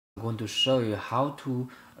going to show you how to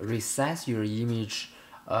resize your image,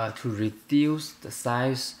 to reduce the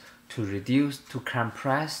size, to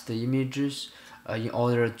compress the images, in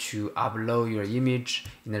order to upload your image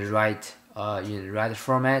in the right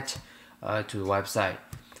format to the website.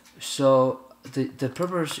 So the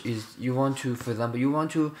purpose is you want to, for example, you want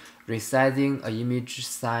to resizing an image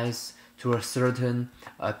size to a certain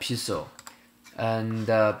pixel, and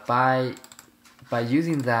by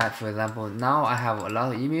using that, for example, now I have a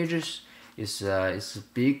lot of images. It's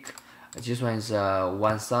big. This one is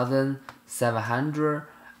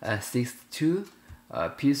 1762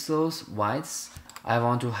 pixels width. I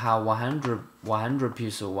want to have 100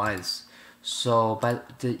 pixel width. So,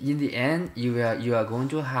 but in the end, you are going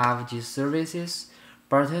to have this services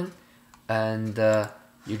button, and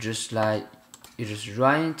you just run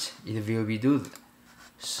it. It will be do.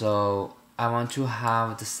 So I want to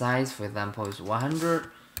have the size, for example, is 100.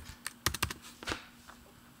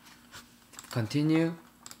 Continue.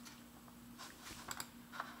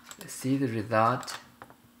 Let's see the result.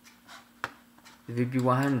 It will be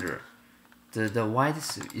 100. The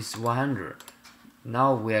width is 100.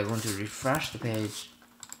 Now we are going to refresh the page.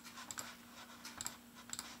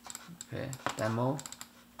 Okay, demo.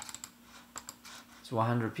 It's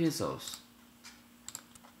 100 pixels.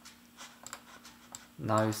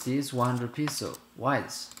 Now you see it's 100 pixel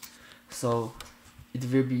width. So it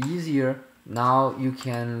will be easier. Now you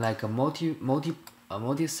can like multi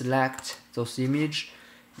select those image.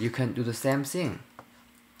 You can do the same thing.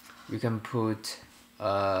 You can put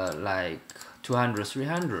like 200,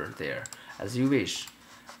 300 there as you wish.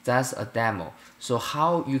 That's a demo. So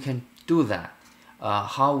how you can do that?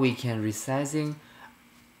 How we can resizing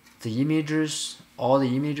the images, all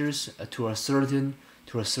the images to a certain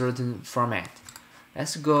format.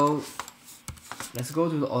 Let's go to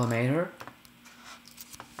the Automator.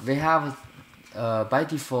 We have by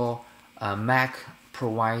default Mac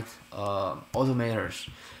provide automators.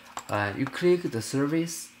 You click the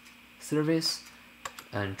service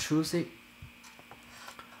and choose it,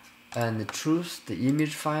 and choose the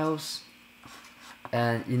image files,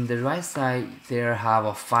 and in the right side there have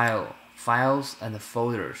a files and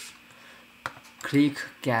folders. Click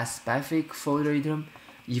get specific folder item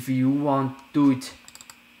if you want to do it.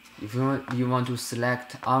 If you want to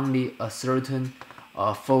select only a certain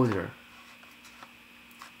folder.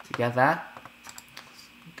 You get that?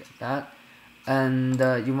 And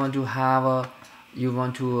you want to have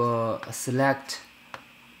select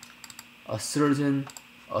a certain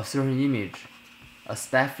image, a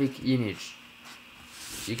specific image.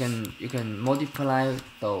 You can multiply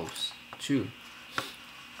those two.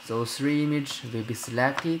 So 3 images will be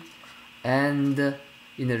selected, and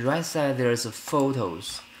in the right side there is a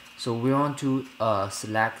photos. So we want to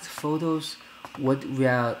select photos. What we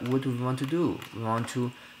want to do? We want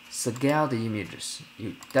to scale the images.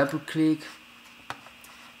 You double click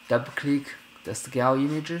the scale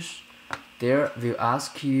images. There will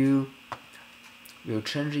ask you, will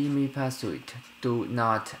change the image path to it. Do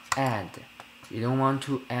not add. You don't want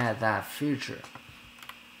to add that feature.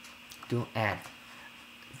 Don't add.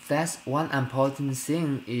 That's one important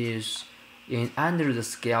thing is under the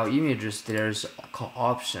scale images there's called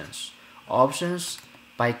options.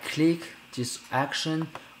 By click this action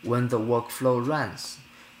when the workflow runs.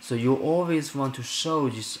 So you always want to show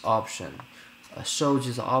this option.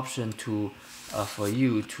 To for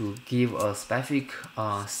you to give a specific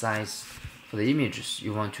size for the images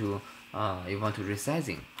you want to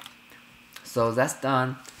resizing. So that's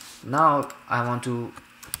done. Now I want to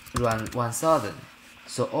run 1000.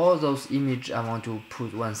 So all those images I want to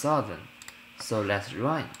put 1000. So let's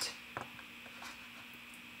run it.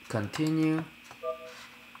 Continue.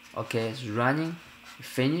 Okay, it's running.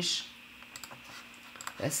 Finish.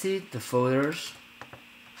 Let's see the folders.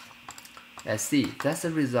 Let's see. That's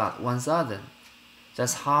the result. 1000.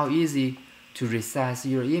 That's how easy to resize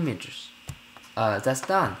your images. That's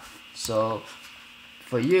done. So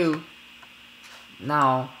for you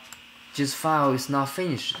now, this file is not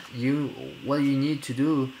finished. What you need to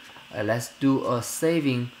do, let's do a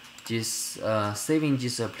saving this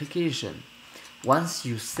application. Once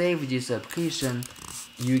you save this application,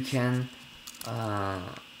 you can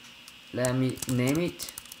let me name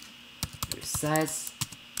it resize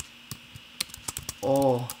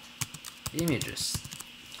all images.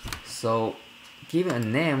 So giving a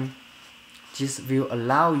name, this will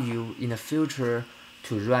allow you in the future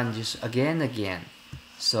to run this again.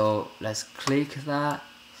 So let's click that.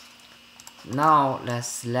 Now let's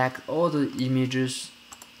select all the images.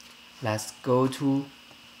 Let's go to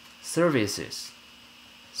services.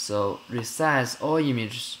 So resize all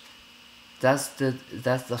images. That's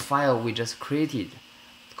the file we just created,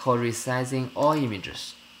 called resizing all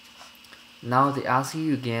images. Now they ask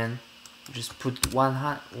you again, just put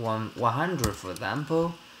 100 for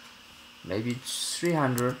example, maybe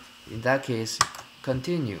 300. In that case,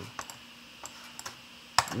 continue.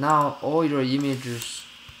 Now all your images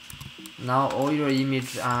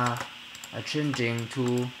are changing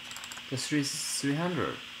to the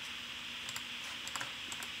 300.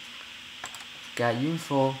 Get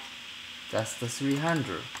info, that's the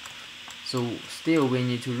 300. So still we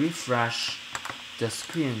need to refresh the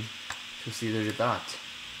screen to see the result.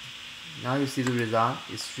 Now you see the result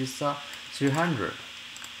is 300.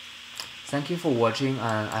 Thank you for watching,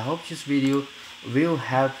 and I hope this video will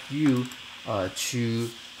help you to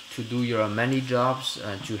do your many jobs,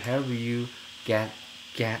 to help you get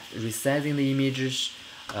resizing the images,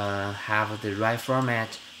 have the right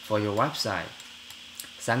format for your website.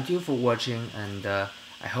 Thank you for watching, and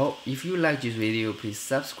I hope if you like this video, please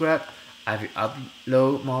subscribe. I will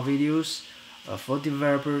upload more videos for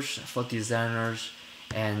developers, for designers,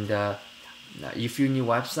 and if you need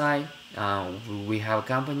website, we have a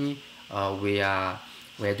company. We are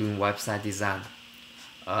doing website design.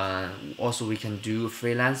 Also, we can do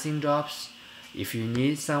freelancing jobs. If you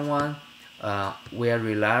need someone, we are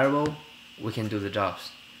reliable. We can do the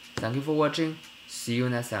jobs. Thank you for watching. See you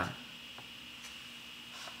next time.